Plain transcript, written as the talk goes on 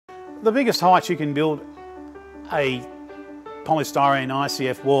The biggest height you can build a polystyrene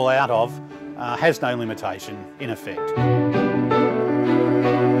ICF wall out of has no limitation in effect.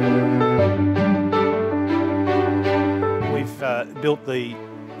 We've built the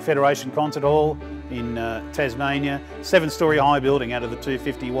Federation Concert Hall in Tasmania, 7-storey high building out of the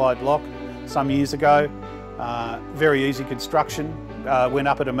 250 wide block some years ago. Very easy construction, went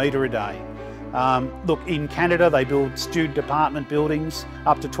up at a metre a day. Look, in Canada they build student apartment buildings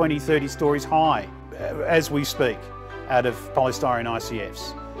up to 20-30 stories high as we speak out of polystyrene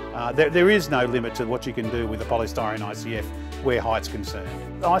ICFs. There is no limit to what you can do with a polystyrene ICF where height's concerned.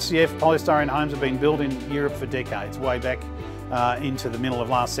 ICF polystyrene homes have been built in Europe for decades, way back into the middle of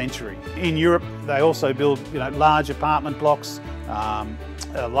last century. In Europe they also build large apartment blocks,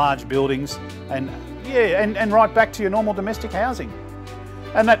 large buildings, and right back to your normal domestic housing.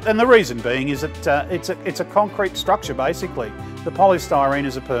 And the reason being is that it's a concrete structure basically. The polystyrene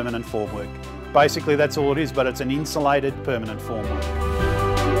is a permanent formwork. Basically that's all it is, but it's an insulated permanent formwork.